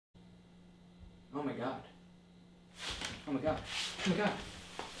Oh my god. Oh my god. Oh my god.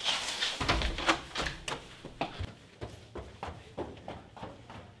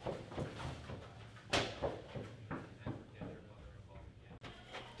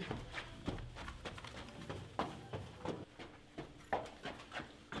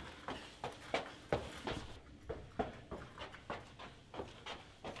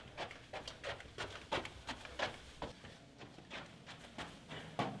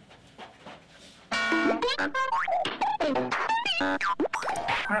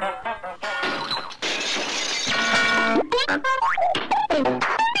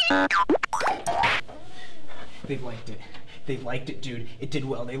 They liked it. They liked it, dude. It did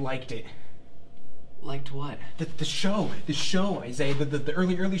well. They liked it. Liked what? The show, Isaiah. The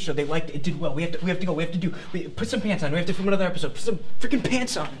early show. They liked it. It did well. We have to go. We have to put some pants on. We have to film another episode. Put some freaking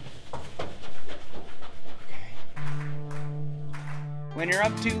pants on. When you're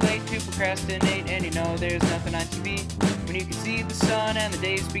up too late to procrastinate and you know there's nothing on TV. When you can see the sun and the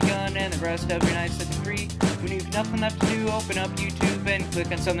day's begun and the rest of your night's looking free. When you've nothing left to do, open up YouTube and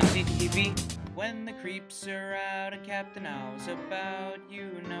click on something CTV. When the creeps are out and Captain Owl's about,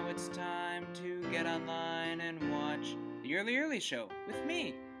 you know it's time to get online and watch the Early Show with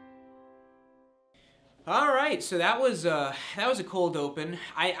me. Alright, so that was a cold open.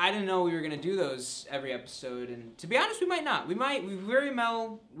 I didn't know we were gonna do those every episode, and to be honest, we might not. We very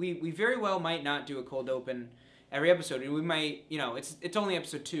well might not do a cold open every episode, and we might, you know, it's only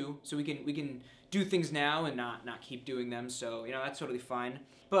episode 2, so we can do things now and not keep doing them, so, you know, that's totally fine.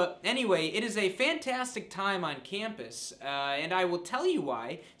 But anyway, it is a fantastic time on campus, and I will tell you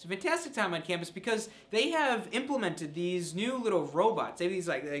why. It's a fantastic time on campus because they have implemented these new little robots. They have these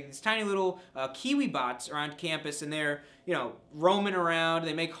like these tiny little Kiwi Bots around campus, and they're, you know, roaming around.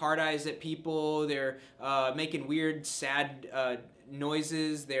 They make hard eyes at people. They're making weird, sad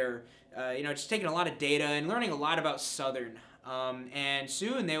noises. They're you know, just taking a lot of data and learning a lot about Southern. And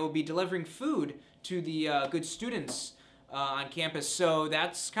soon they will be delivering food to the good students on campus, so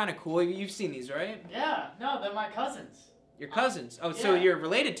that's kind of cool. You've seen these, right? Yeah, no, they're my cousins. Your cousins? Oh, yeah. So you're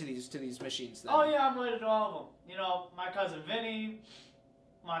related to these machines then? Oh yeah, I'm related to all of them. You know, my cousin Vinny,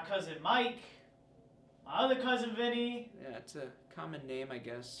 my cousin Mike, my other cousin Vinny. Yeah, it's a common name, I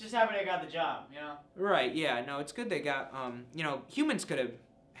guess. Just happy they got the job, you know? Right, yeah, no, it's good they got, you know, humans could have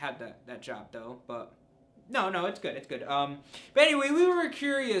had that job though, but no, it's good, but anyway, we were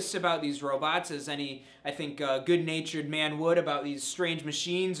curious about these robots, as any, I think, good-natured man would, about these strange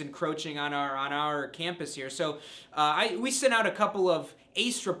machines encroaching on our campus here. So we sent out a couple of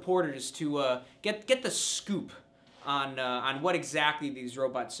ace reporters to get the scoop on what exactly these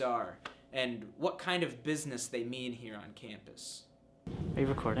robots are and what kind of business they mean here on campus. Are you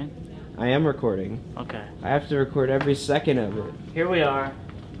recording? I am recording. Okay. I have to record every second of it. Here we are.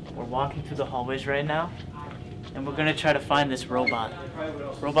 We're walking through the hallways right now, and we're gonna try to find this robot.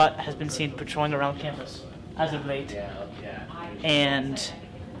 Robot has been seen patrolling around campus as of late, and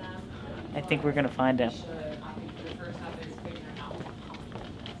I think we're gonna find him.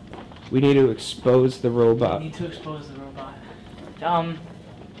 We need to expose the robot. We need to expose the robot.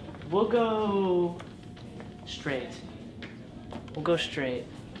 We'll go straight. We'll go straight,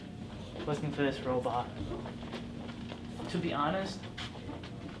 looking for this robot. To be honest,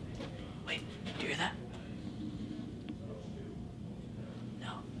 wait, do you hear that?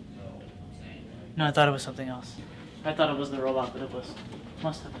 No, I thought it was something else. I thought it was the robot, but it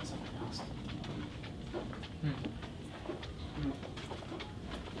must have been something else.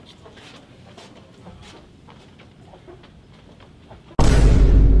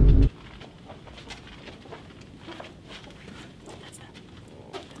 That's them.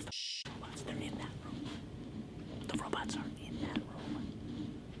 That's the robots. They're in that room. The robots are in that room.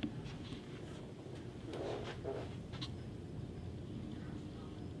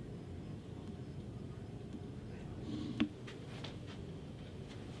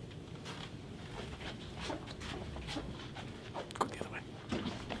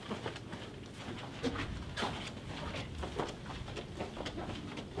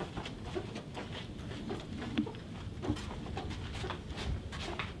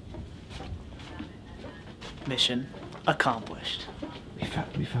 Mission accomplished.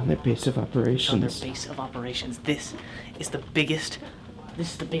 We found their base of operations. Found their base of operations. This is the biggest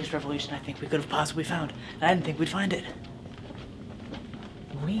revelation I think we could have possibly found. And I didn't think we'd find it.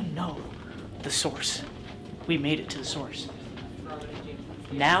 We know the source. We made it to the source.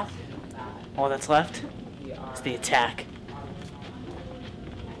 Now, all that's left is the attack.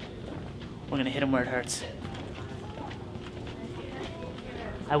 We're gonna hit him where it hurts.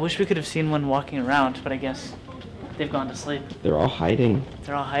 I wish we could have seen one walking around, but I guess they've gone to sleep. They're all hiding.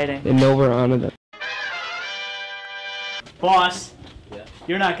 They're all hiding. They know we're on them. Boss, Yeah.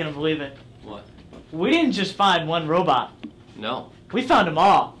 you're not gonna believe it. What? We didn't just find one robot. No. We found them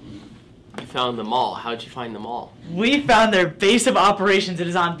all. You found them all. How'd you find them all? We found their base of operations. It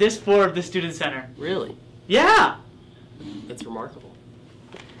is on this floor of the student center. Really? Yeah. That's remarkable.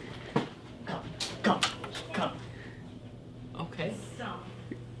 Come. Okay.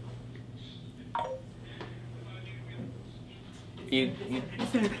 You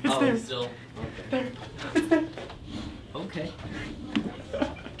It's there. It's oh, there. still. There. It's there. Okay.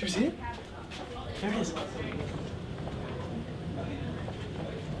 Do you see it? There it is.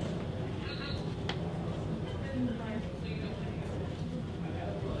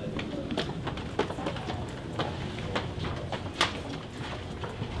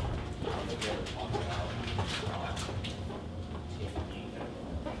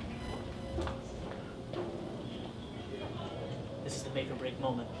 This is the make or break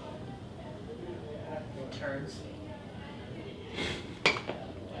moment. It turns.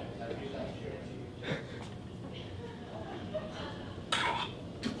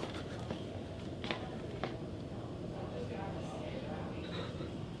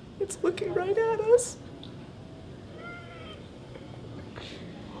 It's looking right at us.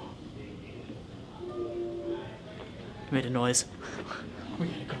 It made a noise. We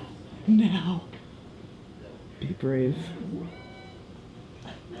gotta go now. Be brave.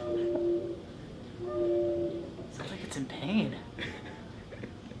 Sounds like it's in pain.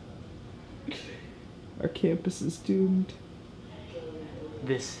 Our campus is doomed.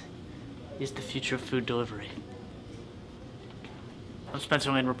 This is the future of food delivery. I'm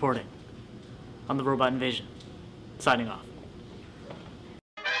Spenser Lane reporting on the robot invasion. Signing off.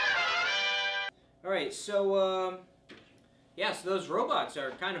 All right, so yeah, so those robots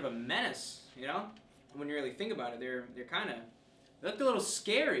are kind of a menace, you know. When you really think about it, they're kind of they look a little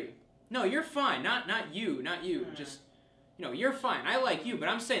scary. No, you're fine. Not you. Just you're fine. I like you, but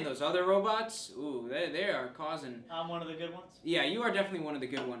I'm saying those other robots. Ooh, they are causing. I'm one of the good ones. Yeah, you are definitely one of the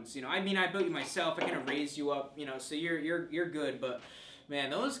good ones. You know, I mean, I built you myself. I kind of raised you up. You know, so you're good. But man,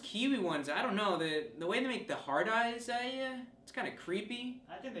 those Kiwi ones, I don't know. The way they make the hard eyes at you, it's kind of creepy.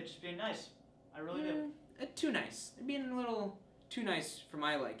 I think they're just being nice. I really do. Too nice. They're being a little too nice for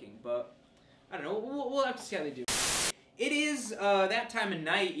my liking. But I don't know. We'll have to see how they do. It is that time of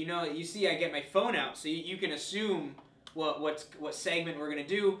night. You know, you see, I get my phone out, so you can assume what segment we're gonna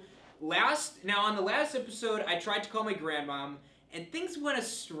do. Now on the last episode, I tried to call my grandmom, and things went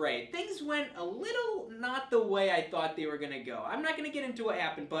astray. Things went a little not the way I thought they were gonna go. I'm not gonna get into what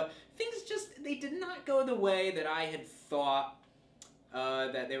happened, but things they did not go the way that I had thought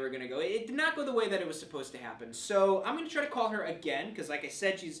that they were gonna go. It did not go the way that it was supposed to happen. So I'm gonna try to call her again, because like I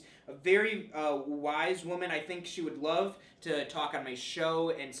said, she's a very wise woman. I think she would love to talk on my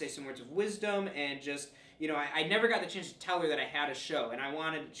show and say some words of wisdom, and just, you know, I never got the chance to tell her that I had a show, and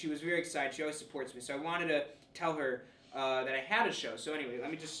she was very excited. She always supports me, so I wanted to tell her that I had a show. So anyway, let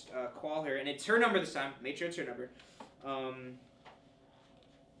me just call her, and it's her number this time. Make sure it's her number.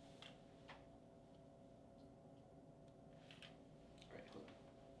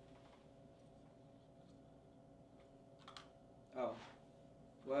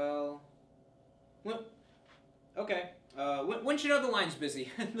 Oh, well, okay. When she know the line's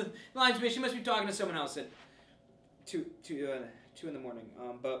busy? The line's busy. She must be talking to someone else at 2 in the morning.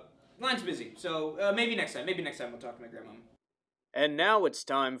 But the line's busy, so maybe next time. Maybe next time we'll talk to my grandma. And now it's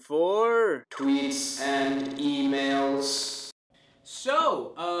time for tweets and emails.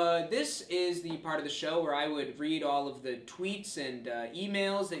 So, this is the part of the show where I would read all of the tweets and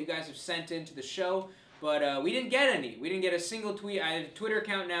emails that you guys have sent into the show. But we didn't get any. We didn't get a single tweet. I have a Twitter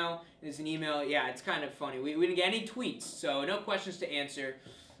account now. There's an email. Yeah, it's kind of funny. We didn't get any tweets, so no questions to answer.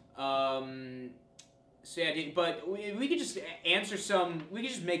 So yeah, but we could just answer some. We could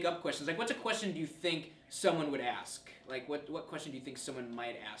just make up questions. Like, what's a question do you think someone would ask? Like, what question do you think someone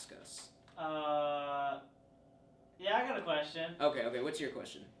might ask us? Yeah, I got a question. Okay. What's your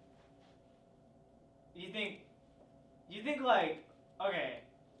question? You think like, okay,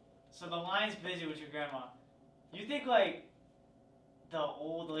 so the line's busy with your grandma. You think like the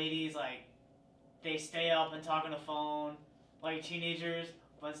old ladies, like, they stay up and talk on the phone like teenagers,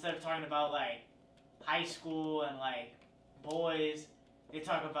 but instead of talking about like high school and like boys, they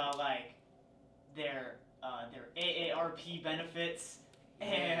talk about like their AARP benefits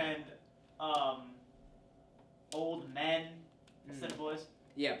and old men instead of boys?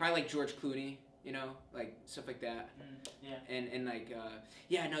 Yeah, probably like George Clooney, you know, like stuff like that. Yeah. And like,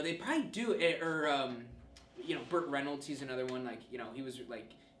 yeah, no, they probably do. Or, you know, Burt Reynolds, he's another one. Like, you know, he was like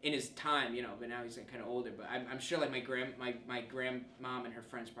in his time, you know, but now he's like kind of older. But I'm sure like my grandmom and her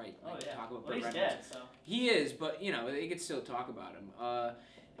friends probably talk about Burt Reynolds. Dead, so. He is, but you know they could still talk about him.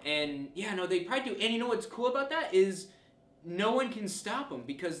 And yeah, no, they probably do. And you know what's cool about that is no one can stop them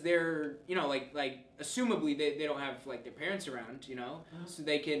because they're, you know, like assumably they don't have like their parents around, you know, so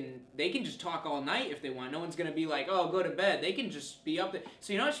they can just talk all night if they want. No one's gonna be like, oh, go to bed. They can just be up there.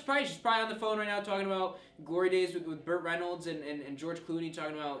 So you know, she's probably on the phone right now talking about glory days with Burt Reynolds and George Clooney,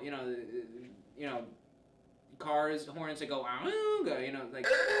 talking about you know cars, horns that go, you know, like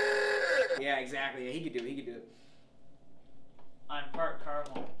yeah, exactly. Yeah, he could do it. I'm part car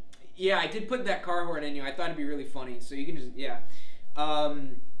horn. Yeah, I did put that car horn in you. I thought it'd be really funny. So you can just, yeah. All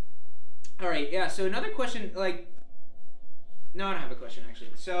right, yeah. So another question, like, no, I don't have a question actually.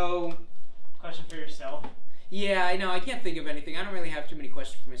 So, question for yourself? Yeah, I know. I can't think of anything. I don't really have too many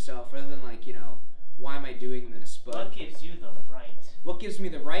questions for myself, other than like, you know, why am I doing this? But what gives you the right? What gives me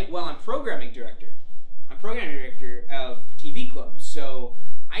the right? Well, I'm programming director. I'm programming director of TV Club, so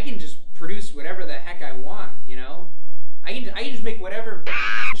I can just produce whatever the heck I want. You know. I can just make whatever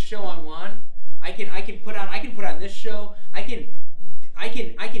show I want. I can put on this show. I can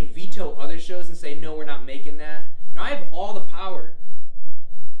veto other shows and say no, we're not making that. You know, I have all the power.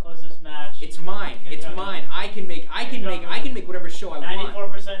 Closest match. It's mine. It's mine. I can make whatever show I want.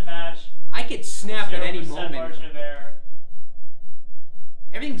 94% match. I could snap at any 0% moment. Margin of error.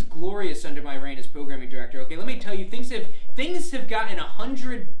 Everything's glorious under my reign as programming director. Okay, let me tell you, things have gotten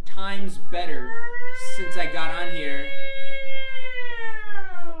 100 times better since I got on here.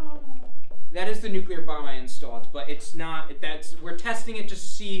 That is the nuclear bomb I installed, but it's not. We're testing it just to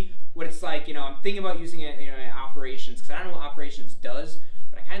see what it's like. You know, I'm thinking about using it, you know, in operations, because I don't know what operations does,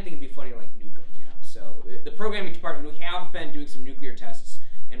 but I kind of think it'd be funny to like nuke them. You know, so the programming department, we have been doing some nuclear tests,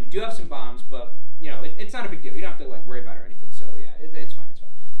 and we do have some bombs, but you know, it's not a big deal. You don't have to like worry about it or anything. So yeah, it's fine. It's fine.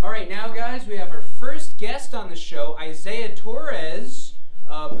 All right, now guys, we have our first guest on the show, Isaiah Torres,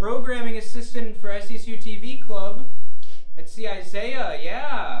 programming assistant for SCSUTV Club. Let's see, Isaiah.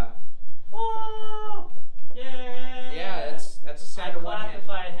 Yeah. Oh, yeah. Yeah, that's the sound of one hand.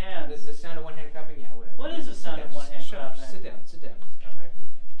 Hands. The sound of one hand clapping. Yeah, whatever. What is the sound of one hand clapping? Sit down. All right.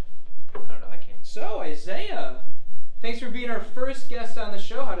 I don't know. I can't. So Isaiah, thanks for being our first guest on the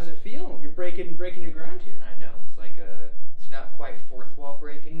show. How does it feel? You're breaking new ground here. I know. It's like it's not quite fourth wall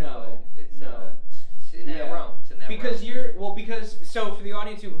breaking. No. But it's it's in that realm. It's in that because realm. So for the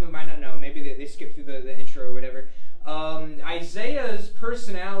audience who might not know, maybe they skip through the intro or whatever. Isaiah's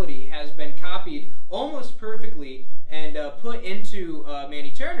personality has been copied almost perfectly and put into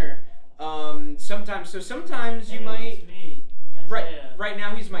Manny Turner. Sometimes you might. Me, right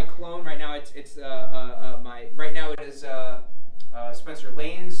now he's my clone. Right now it is Spencer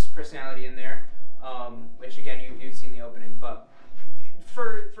Lane's personality in there, which again you've seen the opening, but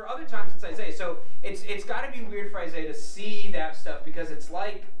for other times it's Isaiah. So it's got to be weird for Isaiah to see that stuff because it's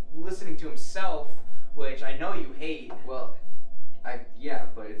like listening to himself, which I know you hate. Well, yeah,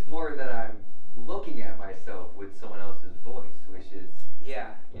 but it's more that I'm looking at myself with someone else's voice, which is you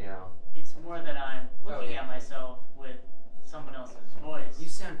know. It's more that I'm looking at myself with someone else's voice. You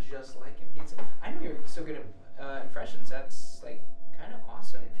sound just like him. I know you're so good at impressions. That's like kind of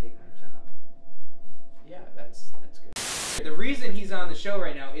awesome. I take my job. Yeah, that's good. The reason he's on the show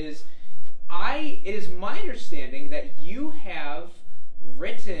right now is it is my understanding that you have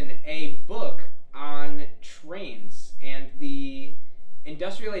written a book on trains and the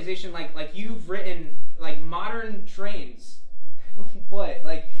industrialization, like you've written like modern trains. What?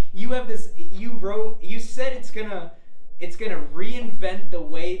 Like you have this? You said it's gonna reinvent the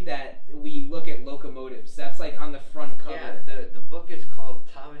way that we look at locomotives. That's like on the front cover. Yeah, the book is called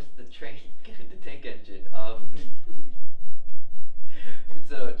Thomas the Tank Engine.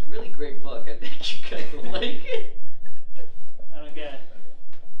 It's a really great book. I think you guys will like it. I don't get it.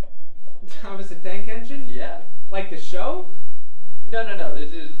 Thomas the Tank Engine? Yeah. Like the show? No.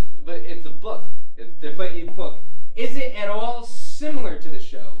 But it's a book. It's different. But you book. Is it at all similar to the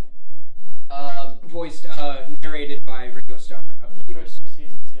show? Voiced, narrated by Ringo Starr. The first 2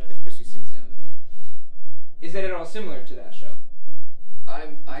 seasons, yes. The first 2 seasons, yeah. Is it at all similar to that show?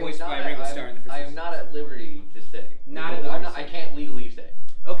 I'm voiced by Ringo Starr in the first 2 seasons. I am not at liberty to say. Not at liberty. I can't legally say.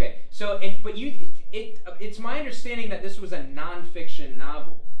 Okay, so it's my understanding that this was a non-fiction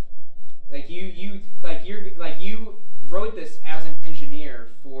novel. Like you wrote this as an engineer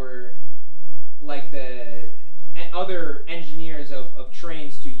for like the other engineers of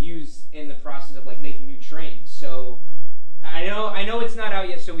trains to use in the process of like making new trains. So I know it's not out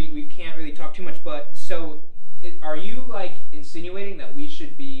yet, so we can't really talk too much. But so are you like insinuating that we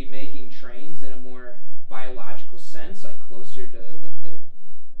should be making trains in a more biological sense, like closer to the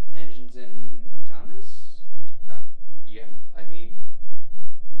trains and Thomas? Yeah, I mean,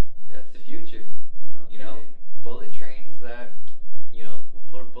 that's the future. Okay. You know, bullet trains that, you know, will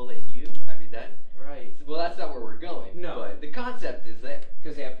put a bullet in you. I mean, that. Right. Well, that's not where we're going. No. But the concept is there.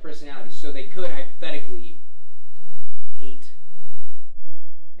 Because they have personalities, so they could hypothetically hate.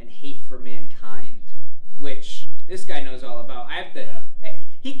 And hate for mankind, which this guy knows all about. I have to. Yeah.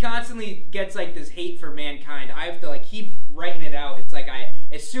 He constantly gets like this hate for mankind. I have to like keep writing it out. It's like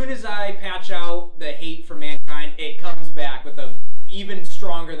as soon as I patch out the hate for mankind, it comes back with a even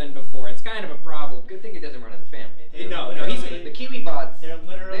stronger than before. It's kind of a problem. Good thing it doesn't run in the family. No, He's the Kiwi Bots. They're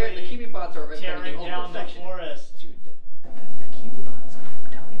literally the Kiwi Bots are tearing down the forest. Dude, the Kiwi Bots, I'm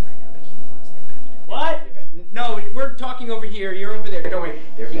telling you right now, the Kiwi Bots, they're bad. What? They're bad. No, we're talking over here. You're over there. Don't worry.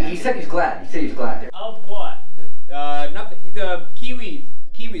 They're bad. He said he's glad. He said he's glad. Of what? Nothing. The kiwis.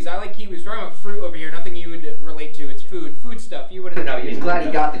 I like kiwis. We're talking about fruit over here. Nothing you would relate to. It's food stuff. You wouldn't know. He's glad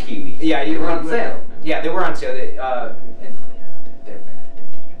he got the kiwis. Yeah, they were on sale. Yeah, they were on sale. They're bad. They're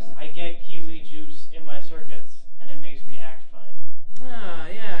dangerous. I get kiwi juice in my circuits, and it makes me act funny.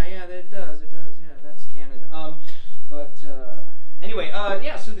 Yeah, it does. Yeah, that's canon. Anyway,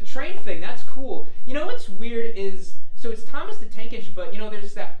 yeah, so the train thing, that's cool. You know what's weird is, so it's Thomas the Tank Engine, but you know,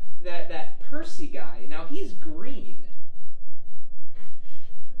 there's that Percy guy. Now, he's green.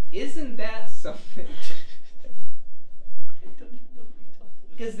 Isn't that something? I don't even know what you're talking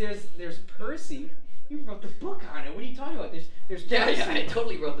about. Because there's Percy. You wrote the book on it. What are you talking about? There's Percy. Yeah, I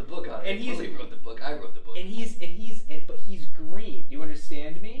totally wrote the book on it. And I totally wrote the book. I wrote the book. But he's green. You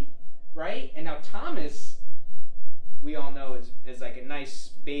understand me? Right? And now Thomas, we all know is like a nice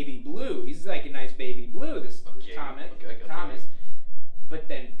baby blue. He's like a nice baby blue, this Thomas. Thomas. But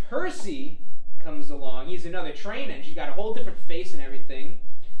then Percy comes along. He's another train engine. He's got a whole different face and everything.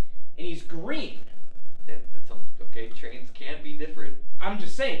 And he's green. Okay, trains can be different. I'm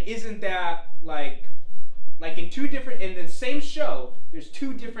just saying, isn't that like in the same show, there's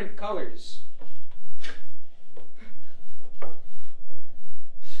two different colors.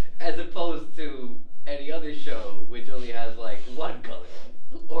 As opposed to any other show, which only has like one color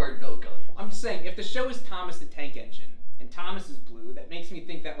or no color. I'm just saying, if the show is Thomas the Tank Engine and Thomas is blue, that makes me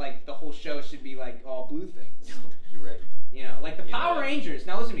think that like the whole show should be like all blue things. You're right. You know, like the Power Rangers.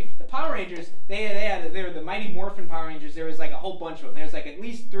 Now listen to me. The Power Rangers, they were the Mighty Morphin Power Rangers. There was like a whole bunch of them. There's like at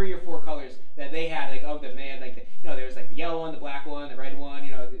least 3 or 4 colors that they had, like of them. They had like there was like the yellow one, the black one, the red one.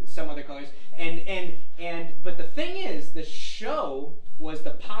 You know, some other colors. But the thing is, the show was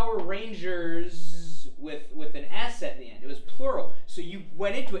the Power Rangers with an S at the end. It was plural. So you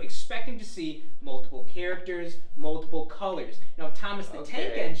went into it expecting to see multiple characters, multiple colors. Now Thomas the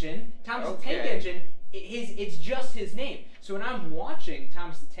Tank Engine, the Tank Engine. It's just his name. So when I'm watching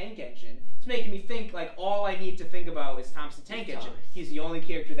Thomas the Tank Engine, it's making me think like all I need to think about is Thomas the Tank Engine. He's the only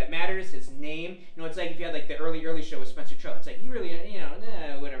character that matters. His name. You know, it's like if you had like the early show with Spenser Trella. It's like you really,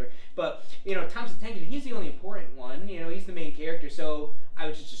 whatever. But you know, Thomas the Tank Engine, he's the only important one. You know, he's the main character. So I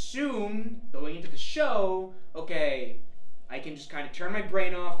would just assume going into the show, okay, I can just kind of turn my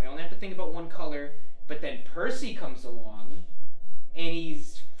brain off. I only have to think about one color. But then Percy comes along, and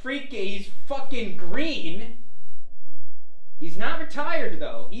he's fucking green. He's not retired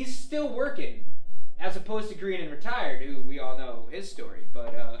though. He's still working, as opposed to Green and retired, who we all know his story.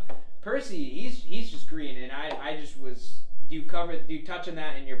 But Percy, he's just green, and I just was. Do you touch on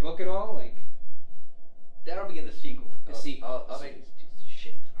that in your book at all? Like that'll be in the sequel. I'll make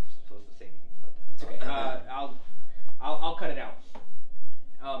shit. I'm supposed to say anything about that. It's okay. I'll cut it out.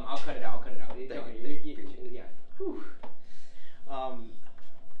 I'll cut it out. Yeah. Whew.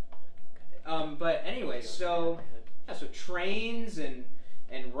 But anyway, so trains and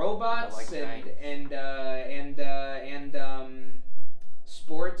robots and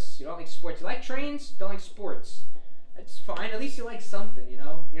sports. You don't like sports. You like trains? Don't like sports. That's fine. At least you like something, you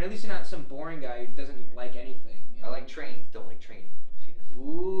know. At least you're not some boring guy who doesn't like anything. You know? I like trains. Don't like training.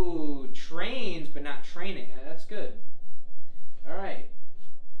 Ooh, trains, but not training. That's good. All right.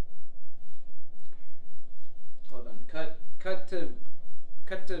 Hold on. Cut to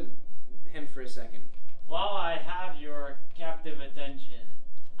him for a second. While I have your captive attention,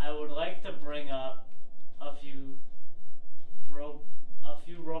 I would like to bring up a few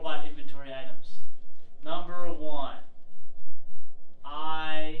robot inventory items. Number 1,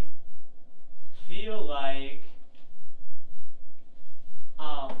 I feel like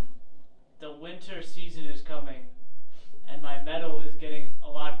the winter season is coming, and my metal is getting a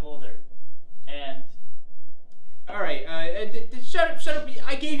lot colder, and. All right, shut up.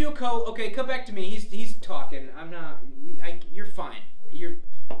 I gave you a code. Okay, come back to me. He's talking. I'm not. You're fine.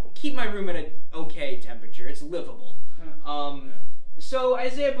 Keep my room at an okay temperature. It's livable. So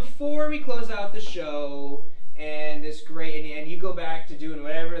Isaiah, before we close out the show and this great, and you go back to doing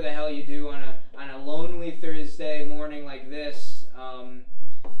whatever the hell you do on a lonely Thursday morning like this, I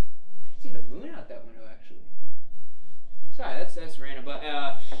see the moon out that window actually. Sorry, that's random, but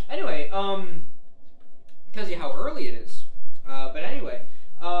anyway, tells you how early it is. But anyway,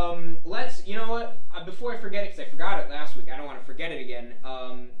 let's, you know what? Before I forget it, because I forgot it last week, I don't want to forget it again.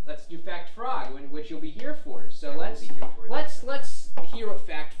 Let's do Fact Frog, which you'll be here for. So let's hear what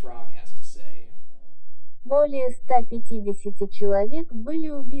Fact Frog has to say. Более 150 человек были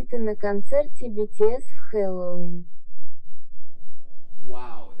убиты на концерте BTS в Хэллоуин.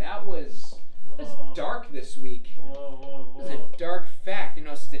 Wow, that's dark this week. It's a dark fact. You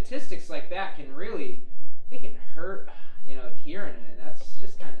know, statistics like that can really, they can hurt. You know, hearing it, that's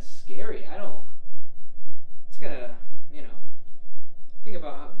just kind of scary. It's gonna, you know,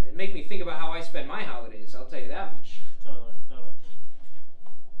 make me think about how I spend my holidays. I'll tell you that much. Totally.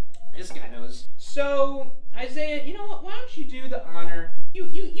 This guy knows. So, Isaiah, you know what? Why don't you do the honor?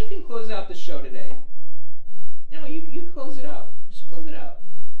 You can close out the show today. You know, you close it out. Just close it out.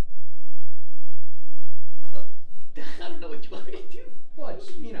 Close? I don't know what you want me to do. Well,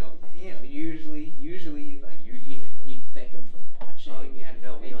 just, you know, usually like you thank him for watching. Oh yeah,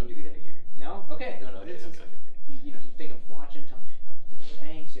 no, we don't do that here. No? Okay. No, okay. You thank him for watching. Tell him,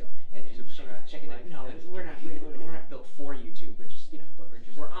 thanks, you know, and checking it. No, we're not built for YouTube. We're just, you know, but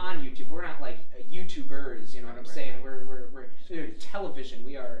we're on YouTube. We're not like YouTubers. You know what I'm saying? We're television.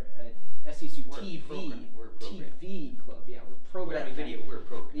 We are SCSUTV TV club. Yeah, we're programming video. We're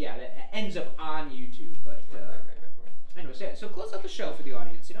programming. Yeah, that ends up on YouTube, but. Anyways, yeah. So close out the show for the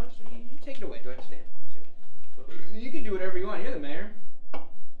audience. You know, you take it away. Do I have to stand? You can do whatever you want. You're the mayor.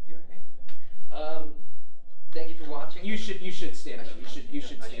 You're the mayor. Thank you for watching. You should stand up. You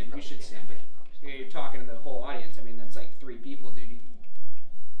should stand. You're talking to the whole audience. I mean, that's like 3 people, dude.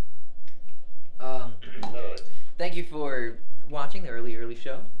 Thank you for watching the early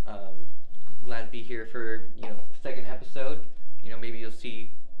show. Glad to be here for, you know, second episode. You know, maybe you'll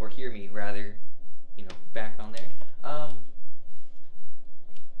see or hear me rather, you know, back on there.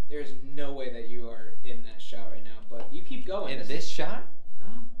 There's no way that you are in that shot right now, but you keep going. In this shot?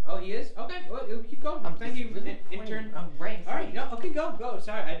 Oh, he is? Okay, well, keep going. Thank you, really intern. I'm right in front. All right, no, okay, go.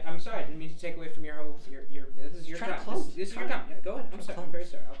 Sorry, I'm sorry. I didn't mean to take away from your whole, this is your time. This is your time. Yeah, go ahead. I'm sorry. I'm very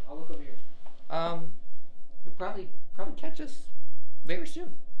sorry. I'll look over here. You'll probably catch us very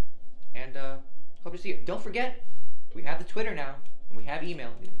soon. And, hope to see you. Don't forget, we have the Twitter now, and we have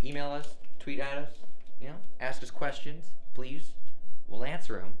email. Email us, tweet at us, you know, ask us questions, please. We'll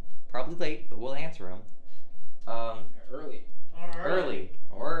answer them. Probably late, but we'll answer them. Early. Early.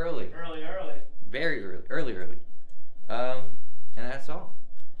 Very early. And that's all.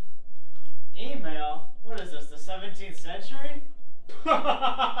 Email? What is this, the 17th century?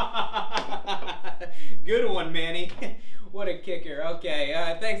 Good one, Manny. What a kicker. Okay.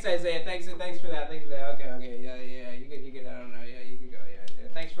 Thanks, Isaiah. Thanks for that. Okay. Yeah. You could. I don't know. Yeah, you could go. Yeah.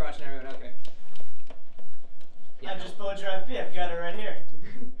 Thanks for watching, everyone. Okay. I just pulled your IP. I've got it right here.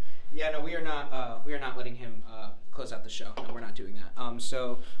 Yeah. No, we are not letting him close out the show. No, we're not doing that.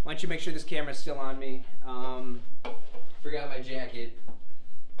 So why don't you make sure this camera's still on me? Forgot my jacket.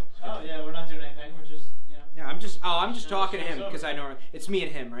 Oh yeah, we're not doing anything. We're just, you know. Yeah, I'm just talking to him because I know it's me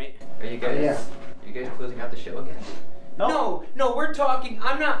and him, right? Are you guys closing out the show again? No, we're talking.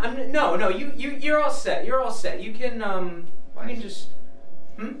 No. You're all set. You can just.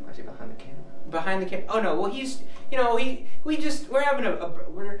 Why is he behind the camera? Behind the camera. Oh no. Well, he's. You know, we're having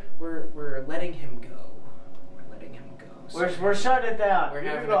we're letting him go. So we're shutting it down. We're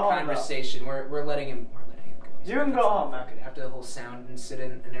having a conversation. We're letting him go. You can go home, man. After the whole sound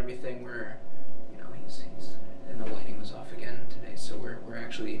incident and everything, he's and the lighting was off again today. So we're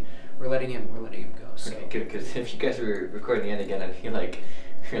letting him go. So. Okay, good. Because if you guys were recording the end again, I'd feel like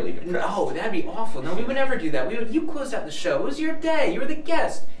really depressed. No, that'd be awful. No, we would never do that. You closed out the show. It was your day. You were the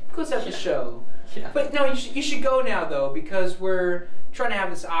guest. You closed out the show. Yeah. But no, you should go now though, because we're trying to have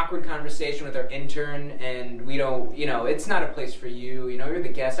this awkward conversation with our intern, and we don't. It's not a place for you. You're the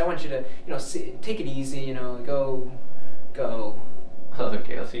guest. I want you to, take it easy. Go.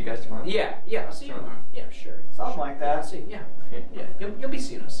 Okay, I'll see you guys tomorrow. Yeah, I'll see you tomorrow. Yeah, sure. Something like that. Yeah, I'll see. Yeah. You'll be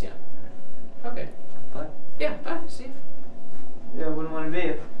seeing us. Yeah. Okay. Bye. Yeah. Bye. See you. Yeah, wouldn't want to be.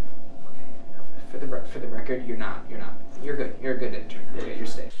 Okay. For the record, you're not. You're good. You're a good intern. Okay, you're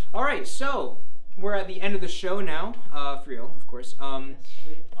safe. All right. So we're at the end of the show now. For real, of course.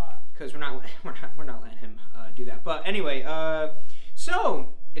 Because we're not letting him do that. But anyway,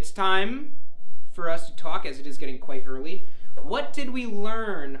 so it's time for us to talk, as it is getting quite early. What did we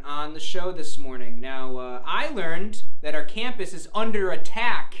learn on the show this morning? Now, I learned that our campus is under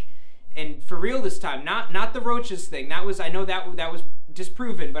attack, and for real this time. Not the roaches thing. I know that was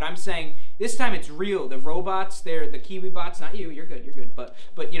disproven, but I'm saying this time it's real. The robots, the Kiwi Bots. Not you. You're good.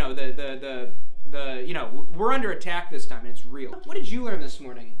 But you know we're under attack this time, and it's real. What did you learn this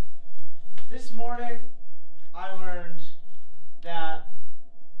morning? This morning, I learned that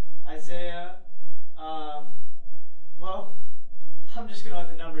Isaiah, well, I'm just gonna let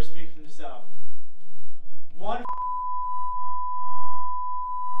the numbers speak for themselves. One.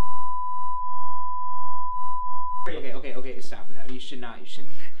 Okay, stop that. You shouldn't.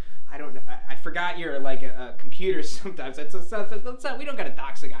 I don't know. I forgot you're like a computer sometimes. We don't gotta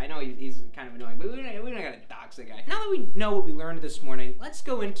dox a guy. I know he's kind of annoying, but we don't gotta dox a guy. Now that we know what we learned this morning, let's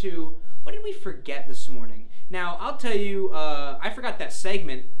go into what did we forget this morning. Now, I'll tell you, I forgot that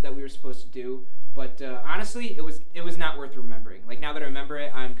segment that we were supposed to do, but honestly, it was not worth remembering. Like, now that I remember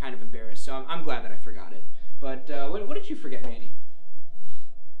it, I'm kind of embarrassed, so I'm glad that I forgot it. But what did you forget, Mandy?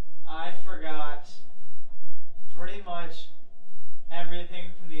 I forgot pretty much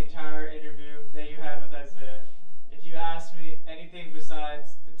everything from the entire interview that you had with Isaiah. If you asked me anything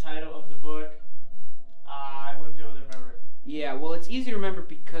besides the title of the book, I wouldn't be able to remember it. Yeah, well, it's easy to remember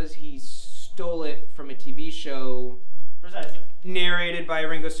because he stole it from a TV show. Precisely. Narrated by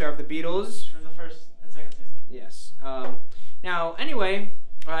Ringo Starr of the Beatles. From the first and second season. Yes. Now, anyway,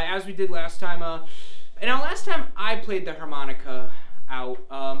 as we did last time, last time I played the harmonica out,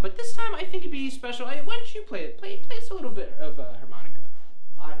 but this time I think it'd be special. Why don't you play it? Play us a little bit of harmonica.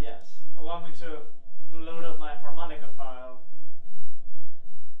 Yes. Allow me to load up my harmonica file.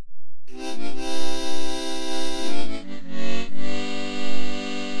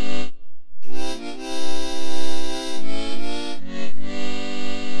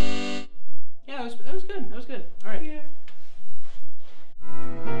 Yeah, that was good. That was good. All right. Yeah.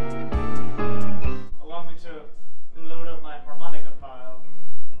 Allow me to load up my harmonica file.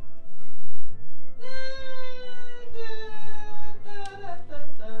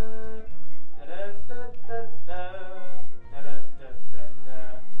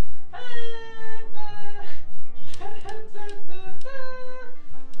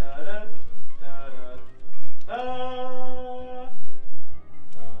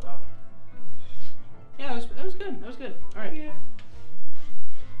 Yeah, that was good. That was good. All right. Yeah.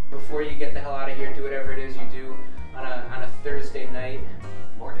 Before you get the hell out of here, do whatever it is you do on a Thursday night.